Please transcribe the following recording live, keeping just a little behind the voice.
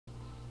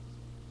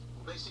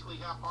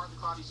basically have partly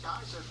cloudy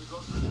skies as we go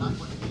through the night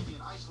with maybe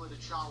an isolated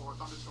shower or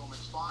thunderstorm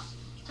in spots.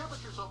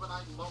 Temperatures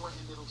overnight lower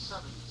in middle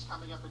 70s.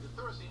 Coming up into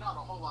Thursday, not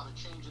a whole lot of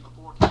change in the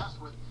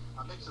forecast with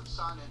a mix of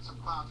sun and some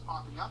clouds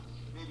popping up.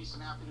 Maybe some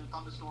afternoon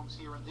thunderstorms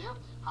here and there.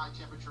 High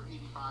temperature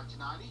 85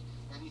 to 90.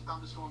 Any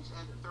thunderstorms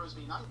end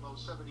Thursday night, low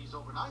 70s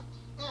overnight.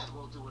 And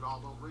we'll do it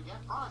all over again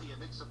Friday. A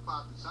mix of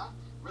clouds and sun.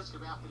 Risk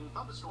of afternoon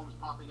thunderstorms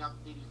popping up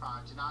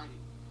 85 to 90.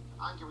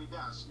 I'm Gary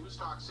Best, News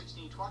Talk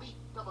 1620,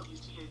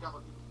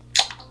 WTAW.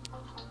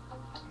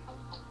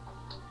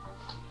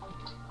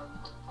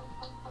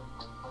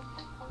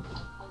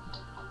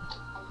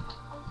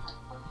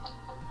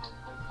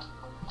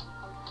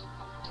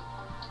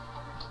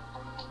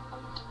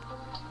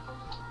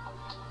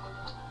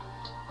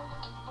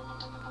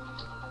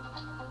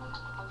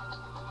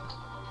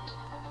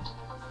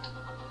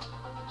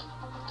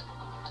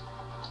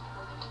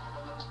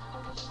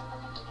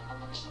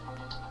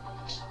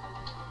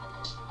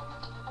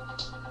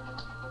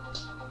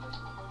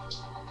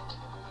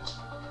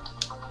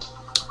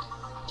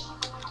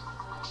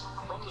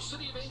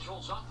 City of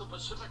Angels off the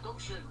Pacific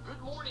Ocean. Good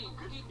morning,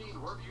 good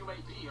evening, wherever you may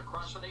be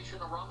across the nation,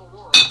 around the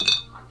world.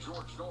 I'm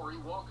George Norrie.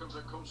 Welcome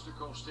to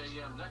Coast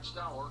AM. Next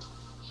hour,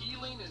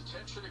 healing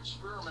intention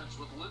experiments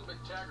with Lynn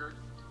McTaggart,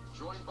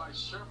 joined by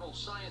several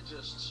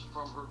scientists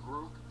from her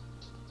group.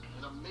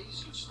 An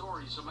amazing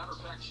story. As a matter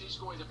of fact, she's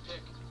going to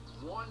pick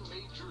one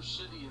major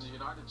city in the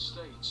United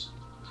States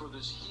for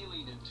this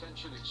healing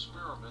intention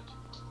experiment.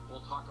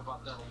 We'll talk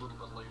about that a little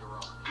bit later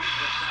on.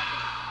 What's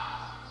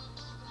happening?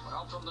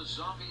 Well, from the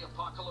zombie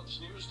apocalypse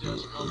news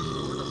desk comes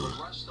word of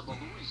the arrest of a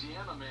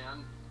Louisiana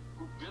man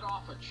who bit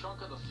off a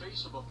chunk of the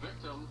face of a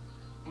victim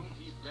whom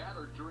he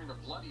battered during a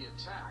bloody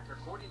attack.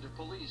 According to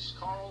police,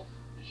 Carl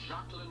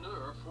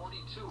Jacquelineur,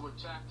 42,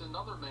 attacked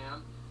another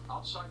man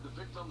outside the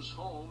victim's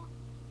home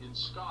in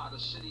Scott, a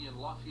city in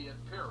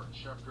Lafayette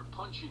Parish. After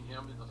punching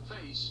him in the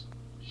face,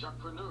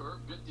 Jacquelineur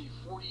bit the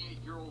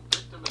 48-year-old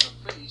victim in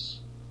the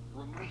face,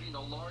 removing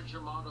a large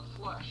amount of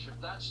flesh.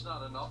 If that's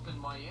not enough, in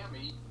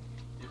Miami,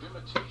 if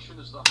imitation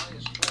is the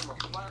highest form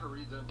of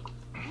flattery, then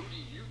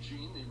Rudy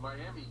Eugene, the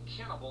Miami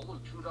cannibal who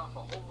chewed off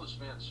a homeless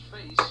man's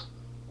face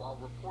while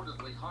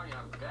reportedly high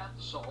on bath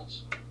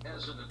salts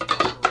as an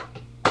adventurer.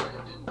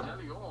 Brandon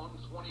DeLeon,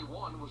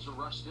 21, was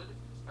arrested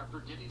after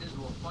getting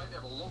into a fight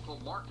at a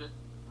local market,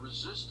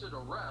 resisted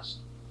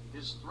arrest.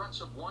 His threats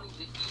of wanting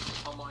to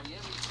eat a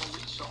Miami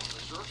police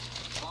officer,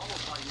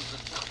 followed by his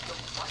attempt to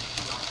fight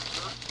the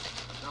officer,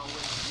 now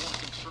raised more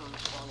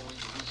concerns following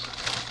the recent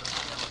act of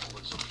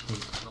cannibalism in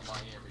the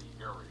Miami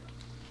area.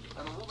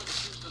 And a woman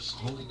accused of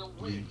stealing a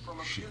wig from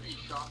a beauty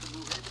shop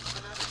in New Haven,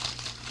 Connecticut,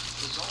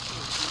 is also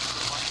accused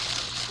of fighting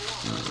a store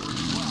owner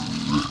as well.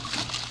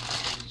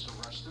 Police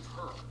arrested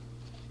her.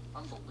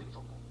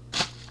 Unbelievable.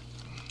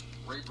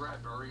 Ray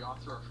Bradbury,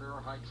 author of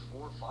Fahrenheit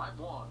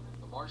 451,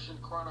 The Martian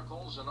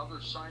Chronicles, and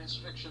other science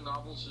fiction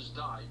novels, has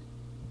died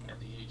at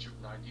the age of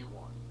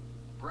 91.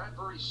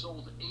 Bradbury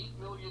sold 8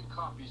 million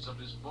copies of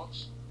his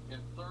books in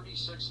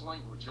 36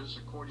 languages,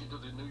 according to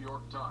the New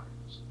York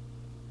Times.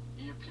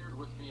 He appeared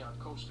with me on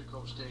Coast to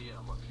Coast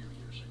AM a few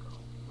years ago.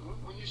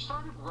 When you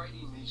started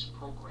writing these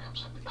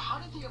programs, how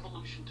did the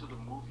evolution to the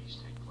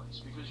movies take place?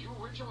 Because you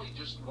originally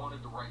just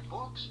wanted to write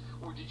books,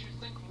 or did you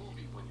think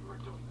movie when you were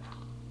doing that?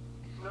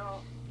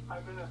 No,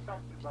 I've been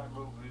affected by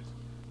movies.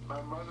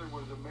 My mother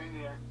was a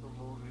maniac for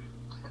movies.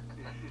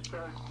 She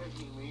started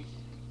taking me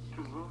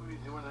to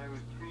movies when I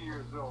was 3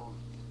 years old.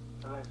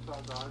 And I saw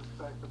The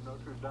Hunchback of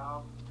Notre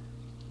Dame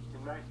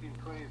in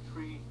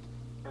 1923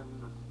 and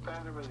The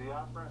Phantom of the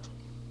Opera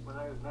when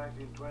I was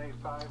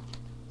 1925.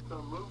 So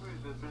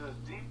movies have been a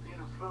deep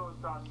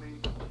influence on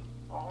me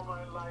all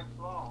my life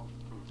long.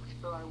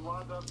 So I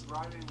wound up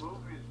writing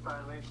movies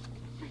finally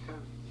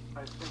because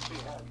I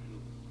simply had to.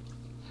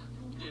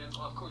 And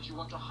of course, you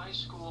went to high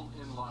school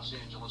in Los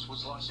Angeles.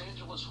 Was Los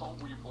Angeles home?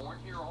 Were you born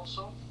here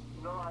also?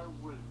 No, I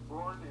was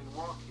born in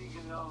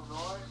Waukegan,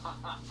 Illinois.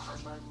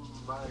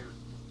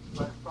 And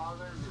my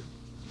father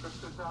took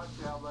us out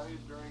to LA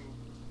during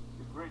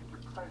the Great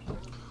Depression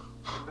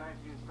in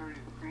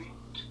 1933.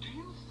 Do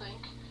you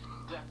think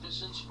that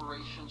this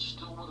inspiration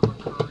still would have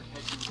occurred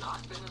had you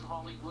not been in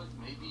Hollywood?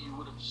 Maybe you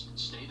would have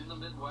stayed in the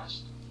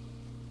Midwest?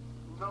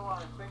 No,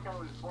 I think I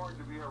was born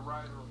to be a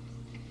writer,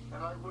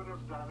 and I would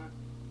have done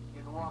it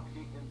in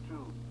Waukegan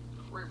too.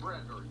 Ray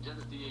Bradbury, dead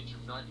at the age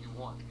of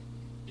 91.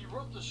 He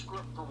wrote the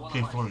script for one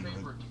of my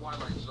favorite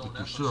Twilight Zone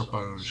episodes,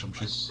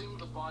 I Sing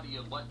the Body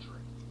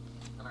Electric.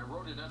 And I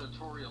wrote an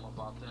editorial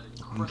about that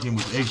incredible... It came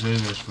with eggs, I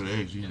didn't ask for the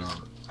eggs, you know.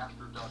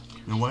 After Dark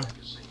News You know what?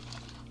 magazine.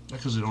 Not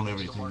because they don't have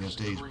anything these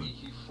days, but...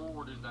 He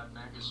forwarded that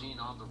magazine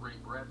on to Ray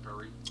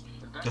Bradbury.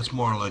 That's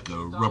more like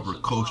a rubber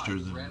coaster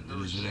than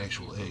it is an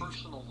actual egg.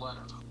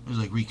 It's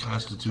like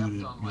reconstituted,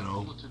 you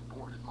know.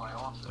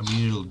 I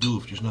mean, it'll do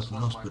if there's nothing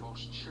else, but...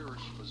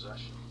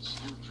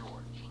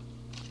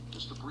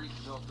 Just a brief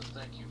note to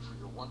thank you for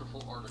your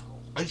wonderful article.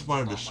 I just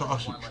wanted the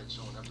sausage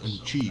and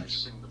the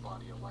cheese.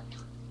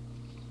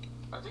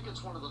 I think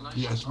it's one of the nicest.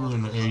 Yeah, it's more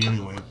than an egg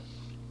anyway.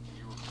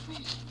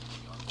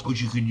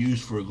 Which you could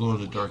use for a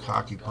glow-in-the-dark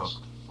hockey puck.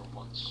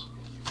 ingredients,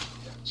 and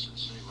you get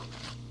savory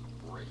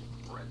Ray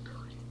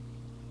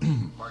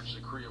Bradbury. Mark's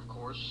Decree, of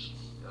course,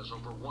 has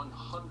over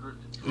 100.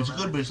 It's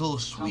good, but it's a little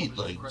sweet,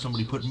 like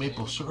somebody put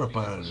maple syrup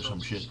on it or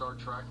some shit. Star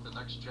Trek: The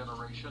Next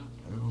Generation,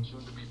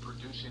 soon to be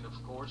producing,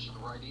 of course,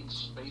 and writing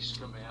Space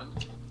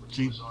Command, which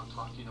he was on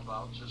talking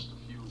about just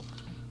a few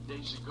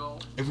days ago.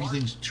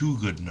 Everything's too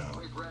good now.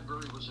 Ray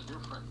Bradbury was a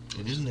different.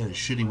 And isn't that a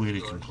shitty way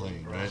to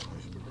complain, right?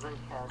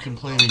 Like,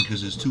 complaining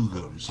because it's too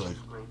good. It's like,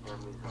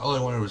 all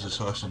I wanted was the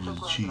sausage and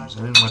the cheese. I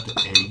didn't want the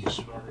eggs.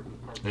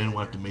 I didn't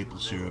want the maple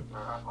syrup.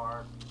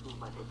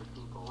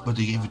 But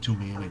they gave it to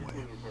me anyway.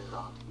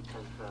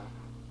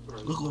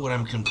 Look at what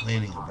I'm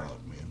complaining about,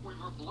 man.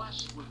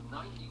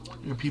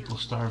 There are people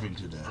starving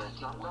to death.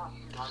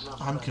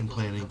 I'm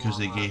complaining because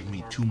they gave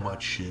me too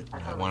much shit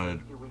and I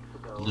wanted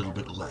a little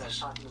bit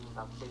less.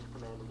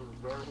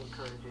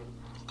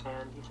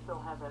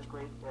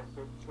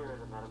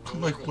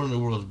 I'm like one of the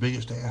world's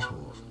biggest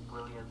assholes.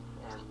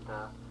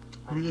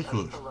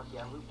 Ridiculous.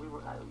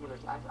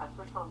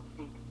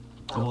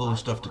 All the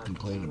stuff to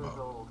complain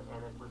about.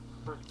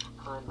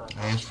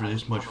 I asked for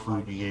this much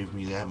food, you gave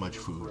me that much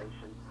food.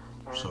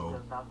 So,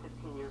 about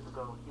 15 years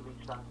ago, he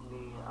reached out to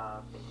me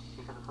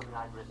because of something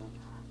I'd written,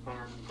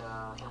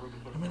 and we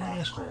became I'm an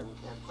asshole. friends.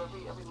 And so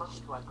every month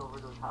or two, I'd go over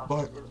to his house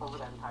But, over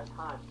that entire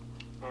time,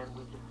 and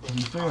we just to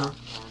be fair, and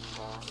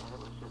it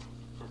was just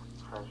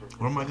treasure.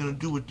 what am I going to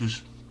do with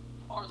this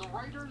Are the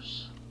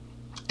writers?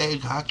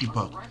 egg hockey Are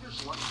puck? the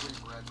writers like Ray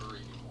Bradbury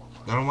anymore?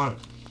 I don't want it.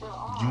 There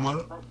are, Do you want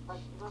it? But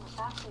you know, the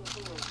fascinating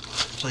thing is,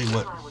 Tell you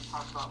what. he and I would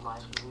talk about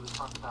life, and we would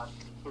talk about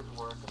his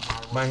work and my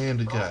work. My hand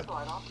to But God. also,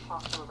 I'd also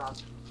talk to him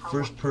about how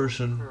First one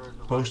person career as a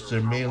posts their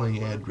writer, how one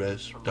mailing learns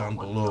address from down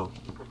what below. else,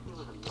 because he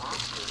was a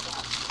master of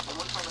that. And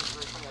one time I was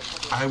very funny, I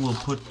said to him, I will "I'll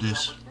put figure out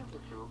this what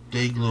business you-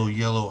 Day-Glow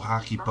yellow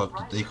hockey puck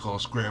that they call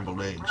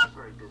scrambled eggs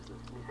Bradbury business."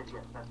 And he said,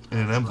 "Yes, that's in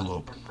an exactly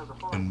envelope right." And so the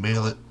whole and idea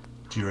mail was, it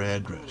to your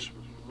address. is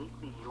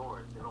uniquely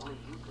yours, that only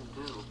you can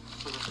do.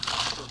 So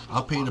that-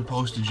 I'll pay the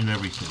postage and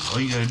everything. All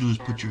you gotta do is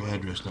put your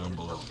address down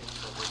below.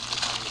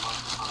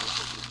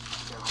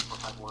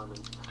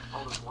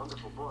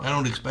 I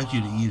don't expect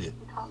you to eat it,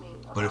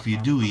 but if you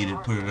do eat it,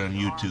 put it on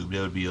YouTube.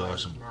 That would be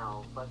awesome.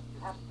 But you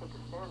have to take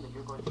a stand that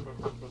you're going to say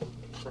something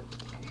that's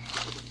specifically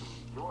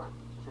yours,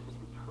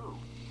 specifically true.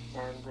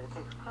 And it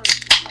takes courage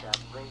to do that.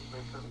 Ray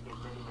certainly gave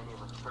many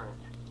of us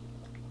courage.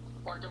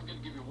 Mark, I'm going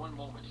to give you one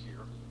moment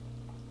here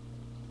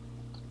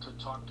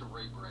to talk to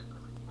Ray Bradbury.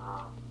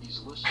 He's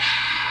listening.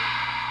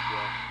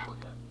 Yeah, go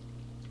ahead.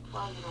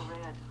 Well, you know,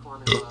 Ray, I just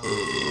wanted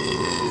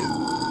to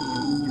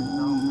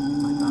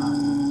my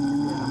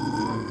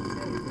God.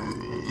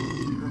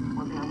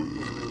 One thing I would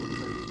say to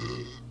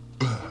Ray is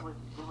that it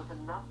was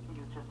enough for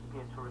you just to be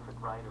a terrific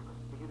writer, but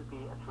for you to be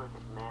a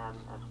terrific man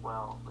as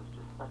well was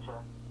just such a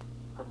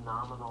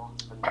phenomenal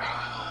gift.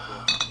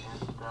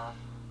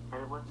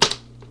 And it wasn't just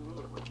to me,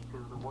 it was to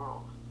the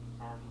world.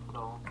 And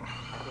so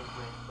I think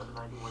Ray, for the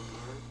 91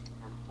 years,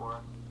 and for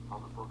all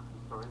the books and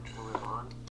stories we'll live on,